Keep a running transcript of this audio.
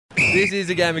This is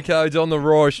a Game of Codes on the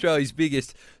Raw, Australia's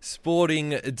biggest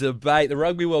sporting debate. The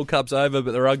Rugby World Cup's over,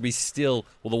 but the rugby's still,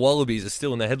 well, the Wallabies are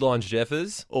still in the headlines,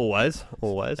 Jeffers. Always.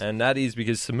 And that is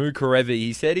because Samu Kerevi,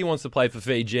 he said he wants to play for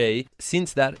Fiji.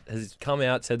 Since that has come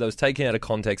out, said that was taken out of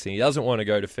context and he doesn't want to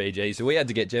go to Fiji. So we had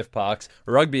to get Jeff Parks,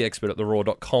 a rugby expert at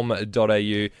theraw.com.au,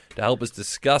 to help us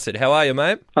discuss it. How are you,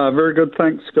 mate? Very good,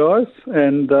 thanks, guys.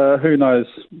 And who knows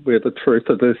where the truth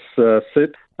of this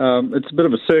sits. It's a bit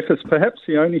of a circus. Perhaps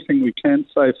the only thing we can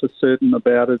say for certain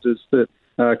about it is that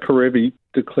Kerevi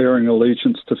declaring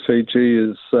allegiance to Fiji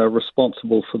is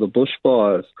responsible for the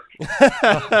bushfires.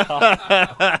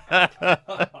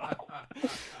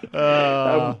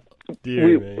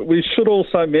 We should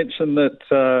also mention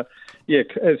that,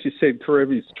 as you said,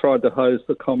 Kerevi's tried to hose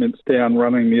the comments down,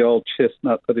 running the old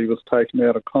chestnut that he was taken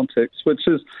out of context, which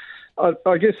is,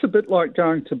 I guess, a bit like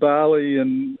going to Bali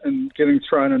and getting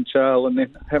thrown in jail and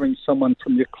then having someone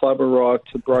from your club arrive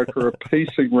to broker a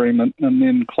peace agreement and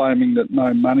then claiming that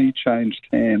no money changed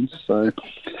hands. So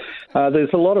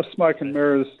there's a lot of smoke and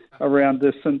mirrors around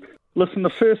this. And listen, the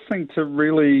first thing to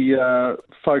really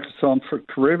focus on for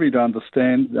Kerevi to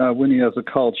understand when he has a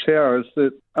cold shower is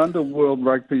that under World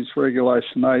Rugby's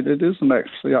Regulation 8, it isn't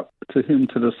actually up to him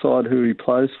to decide who he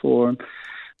plays for. And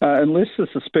unless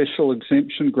there's a special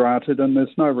exemption granted, and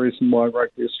there's no reason why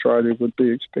Rugby Australia would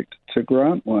be expected to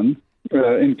grant one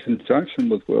in conjunction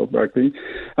with World Rugby,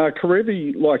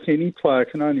 Kerevi, like any player,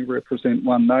 can only represent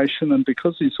one nation, and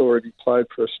because he's already played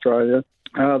for Australia,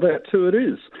 that's who it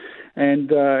is.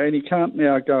 And he can't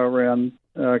now go around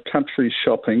country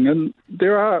shopping. And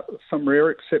there are some rare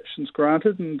exceptions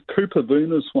granted, and Cooper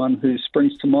Vuna's one who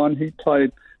springs to mind. He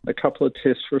played a couple of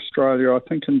tests for Australia, I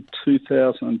think in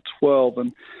 2012,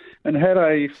 and had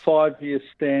a 5-year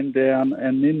stand down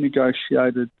and then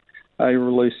negotiated a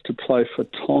release to play for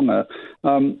Tonga.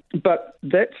 But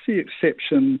that's the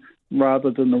exception rather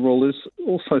than the rule. There's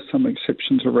also some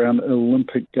exceptions around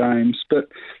Olympic Games. But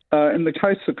in the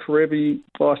case of Kerevi,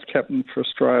 vice-captain for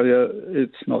Australia,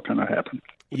 it's not going to happen.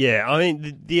 Yeah, I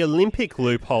mean, the Olympic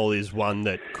loophole is one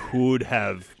that could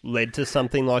have led to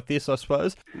something like this, I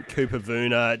suppose. Cooper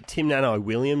Vuna, Tim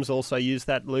Nanai-Williams also used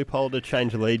that loophole to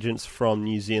change allegiance from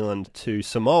New Zealand to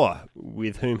Samoa,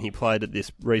 with whom he played at this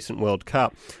recent World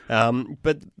Cup.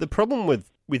 But the problem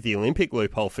with the Olympic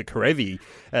loophole for Kerevi,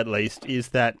 at least, is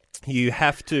that you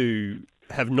have to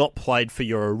have not played for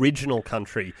your original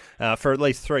country for at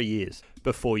least 3 years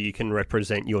before you can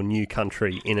represent your new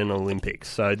country in an Olympics.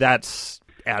 So that's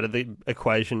out of the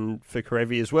equation for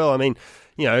Kerevi as well. I mean,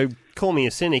 you know, call me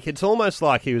a cynic. It's almost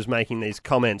like he was making these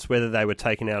comments, whether they were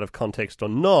taken out of context or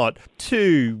not,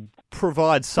 to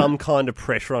provide some kind of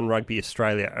pressure on Rugby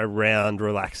Australia around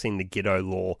relaxing the Giteau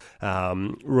law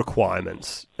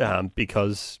requirements,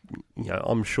 because, you know,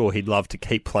 I'm sure he'd love to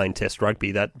keep playing Test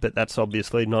rugby, but that's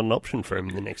obviously not an option for him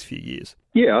in the next few years.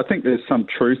 Yeah, I think there's some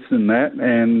truth in that,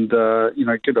 and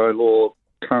Giteau law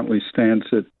currently stands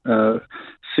at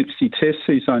 60 tests.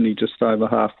 He's only just over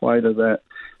halfway to that.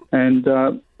 And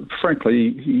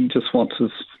frankly, he just wants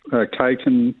his cake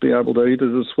and be able to eat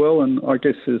it as well. And I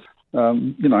guess there's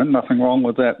nothing wrong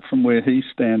with that from where he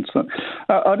stands. So,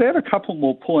 I'd add a couple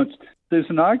more points. There's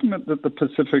an argument that the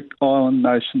Pacific Island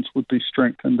nations would be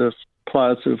strengthened if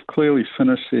players who have clearly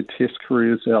finished their test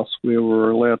careers elsewhere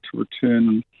were allowed to return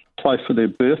and play for their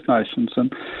birth nations.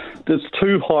 And there's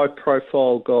two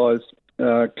high-profile guys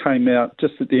came out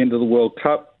just at the end of the World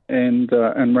Cup and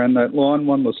ran that line.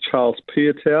 One was Charles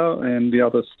Piutau and the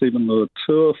other Stephen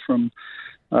Luatua from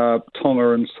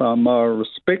Tonga and Samoa,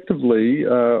 respectively,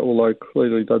 although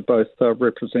clearly they both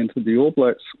represented the All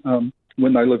Blacks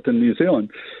when they lived in New Zealand.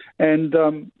 And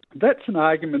that's an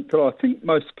argument that I think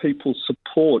most people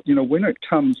support. You know, when it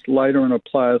comes later in a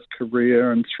player's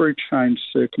career and through changed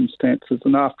circumstances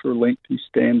and after a lengthy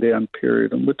stand-down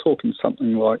period, and we're talking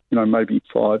something like, maybe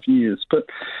 5 years. But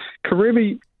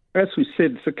Kerevi, as we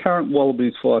said, is the current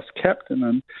Wallabies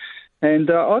vice-captain,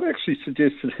 and I'd actually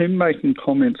suggest that him making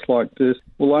comments like this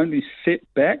will only set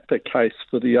back the case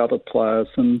for the other players,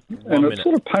 and it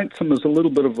sort of paints him as a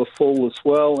little bit of a fool as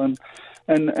well. And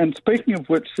speaking of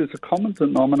which, there's a common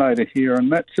denominator here, and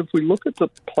that's if we look at the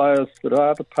players that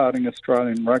are departing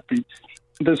Australian rugby,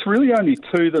 there's really only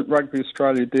two that Rugby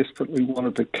Australia desperately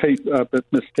wanted to keep but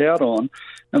missed out on,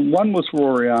 and one was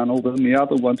Rory Arnold and the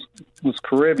other one was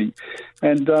Kerevi.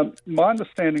 And my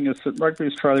understanding is that Rugby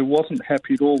Australia wasn't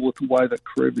happy at all with the way that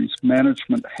Kerevi's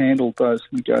management handled those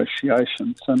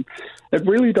negotiations. And it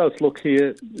really does look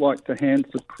here like the hands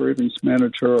of Kerevi's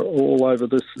manager are all over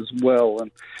this as well.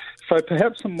 And so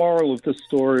perhaps the moral of this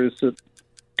story is that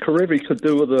Karevi could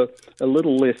do with a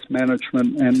little less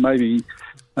management, and maybe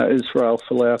Israel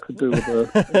Folau could do with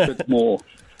a bit more.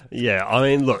 Yeah, I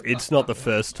mean, look, it's not the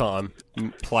first time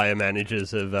player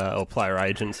managers have, or player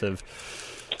agents have,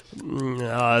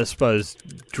 I suppose,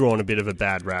 drawn a bit of a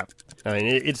bad rap. I mean,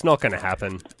 it's not going to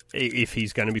happen. If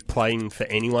he's going to be playing for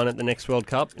anyone at the next World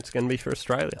Cup, it's going to be for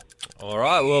Australia. All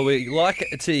right, well, we like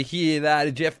to hear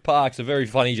that. Jeff Parks, a very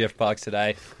funny Jeff Parks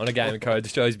today on A Game of Code, the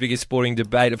show's biggest sporting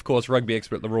debate. Of course, rugby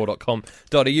expert at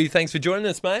theraw.com.au. Thanks for joining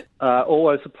us, mate.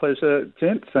 Always a pleasure,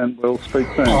 gents, and we'll speak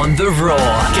soon. On The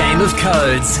Raw, Game of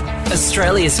Codes,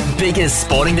 Australia's biggest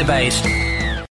sporting debate.